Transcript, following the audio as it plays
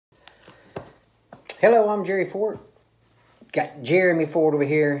Hello, I'm Jerry Ford. Got Jeremy Ford over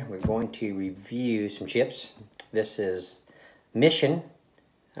here. We're going to review some chips. This is Mission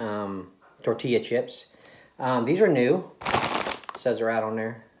tortilla chips. These are new. It says they're out on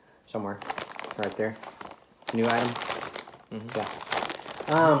there somewhere, right there. New item.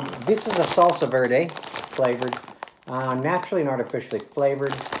 Yeah. This is a Salsa Verde flavored, naturally and artificially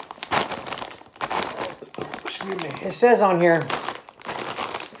flavored. Excuse me. It says on here,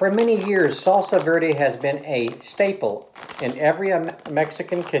 for many years, Salsa Verde has been a staple in every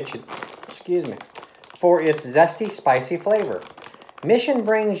Mexican kitchen, for its zesty, spicy flavor. Mission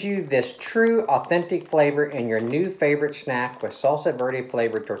brings you this true, authentic flavor in your new favorite snack with Salsa Verde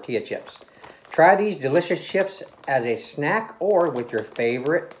flavored tortilla chips. Try these delicious chips as a snack or with your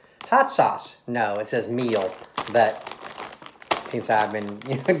favorite hot sauce. No, it says meal, but since I've been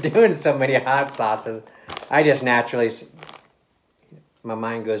doing so many hot sauces, I just naturally, my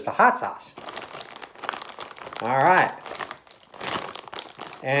mind goes to hot sauce. All right.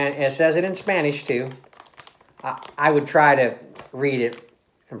 And it says it in Spanish too. I would try to read it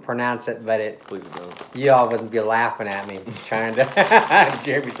and pronounce it, but Please don't. y'all wouldn't be laughing at me trying to.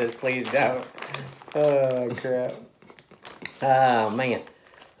 Jeremy says, please don't. Oh, crap. Oh, man.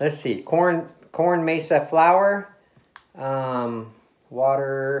 Let's see. Corn mesa flour,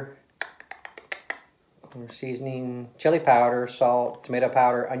 water, seasoning, chili powder, salt, tomato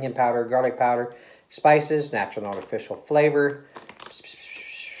powder, onion powder, garlic powder, spices, natural and artificial flavor.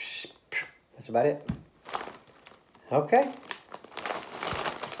 That's about it. Okay.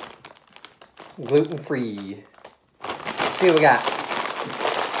 Gluten-free. Let's see what we got.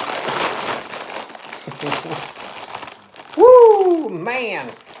 Woo, man.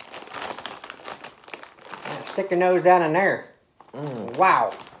 Stick your nose down in there.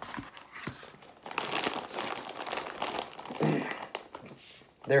 Wow.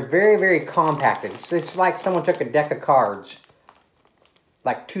 They're very, very compacted. It's like someone took a deck of cards,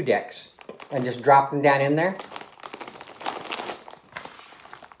 like 2 decks, and just dropped them down in there.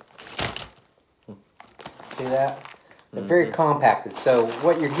 See that? They're very compacted. So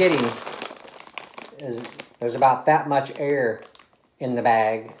what you're getting is there's about that much air in the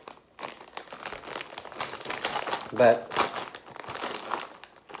bag. But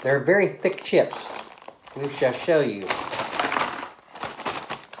they're very thick chips. We shall show you.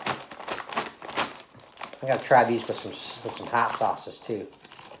 I gotta try these with some hot sauces too.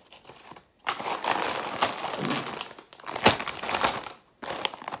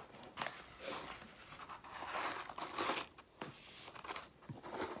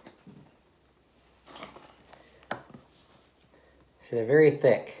 So they're very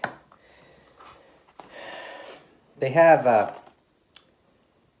thick. They have,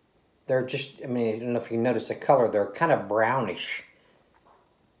 they're just, I mean, I don't know if you notice the color, they're kind of brownish.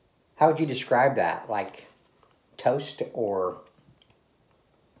 How would you describe that? Like toast or?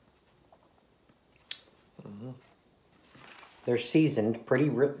 They're seasoned, pretty,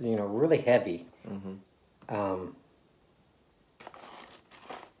 really heavy.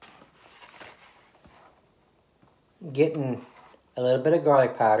 Getting a little bit of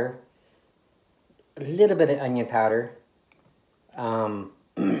garlic powder, a little bit of onion powder,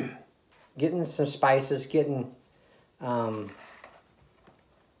 getting some spices, getting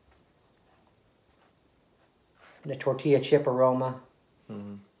the tortilla chip aroma.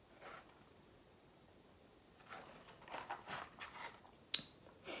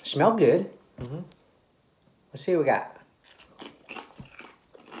 Smell good. Let's see what we got.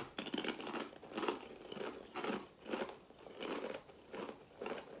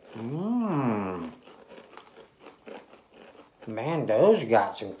 Man, those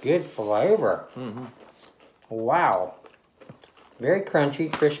got some good flavor. Wow. Very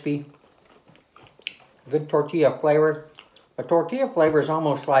crunchy, crispy. Good tortilla flavor. The tortilla flavor is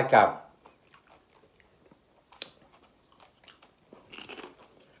almost like a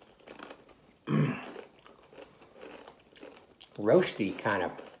roasty kind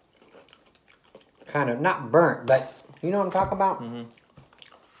of not burnt, but you know what I'm talking about?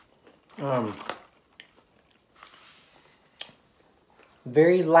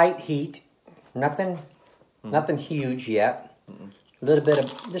 Very light heat, nothing huge yet. A little bit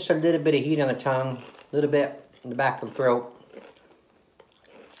of just a little bit of heat on the tongue, a little bit in the back of the throat.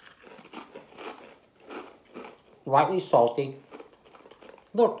 Lightly salty,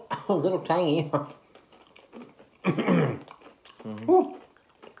 a little tangy.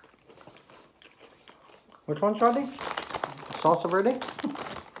 Which ones are they? Salsa Verde?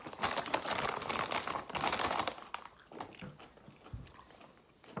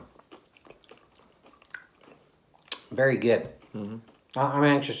 Very good. I'm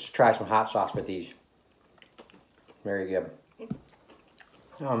anxious to try some hot sauce with these. Very good.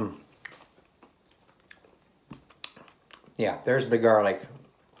 Yeah, there's the garlic.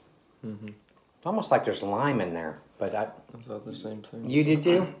 Mm-hmm. Almost like there's lime in there, but I thought the same thing. You did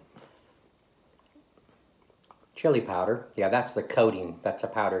too? Chili powder. Yeah, that's the coating. That's a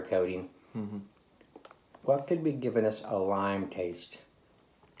powder coating. Mm-hmm. What could be giving us a lime taste?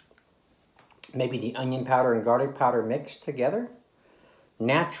 Maybe the onion powder and garlic powder mixed together?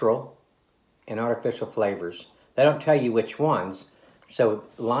 Natural and artificial flavors. They don't tell you which ones, so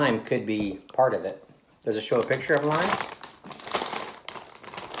lime could be part of it. Does it show a picture of lime?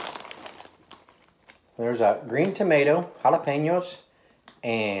 There's a green tomato, jalapenos,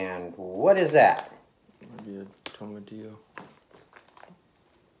 and what is that? Maybe a tomatillo. I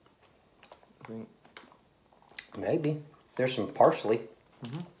think. Maybe. There's some parsley.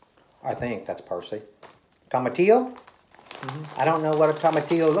 Mm-hmm. I think that's parsley. Tomatillo? Mm-hmm. I don't know what a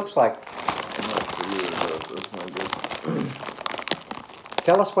tomatillo looks like. I'm not sure, but that's not good.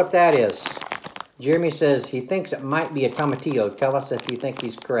 Tell us what that is. Jeremy says he thinks it might be a tomatillo. Tell us if you think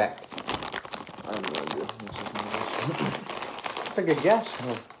he's correct. I have no idea. That's a good guess.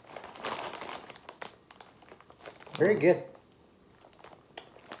 Very good.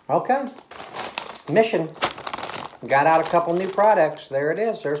 Okay. Mission. Got out a couple new products. There it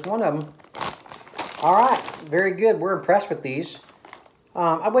is. There's one of them. All right. Very good. We're impressed with these.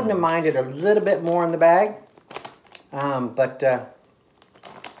 I wouldn't have minded a little bit more in the bag. But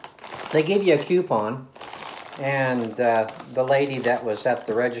they gave you a coupon. And the lady that was at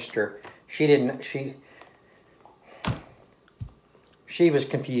the register, she was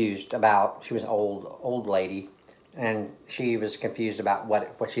confused about, she was an old lady, and she was confused about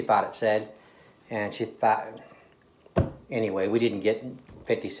what she thought it said. And she thought, anyway, we didn't get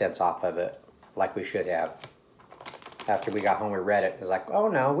 50 cents off of it like we should have. After we got home, we read it. It was like, oh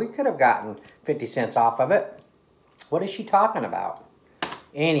no, we could have gotten 50 cents off of it. What is she talking about?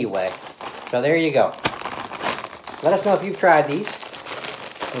 Anyway, so there you go. Let us know if you've tried these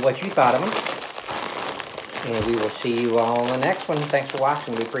and what you thought of them. And we will see you all in the next one. Thanks for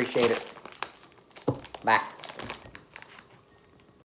watching. We appreciate it. Bye.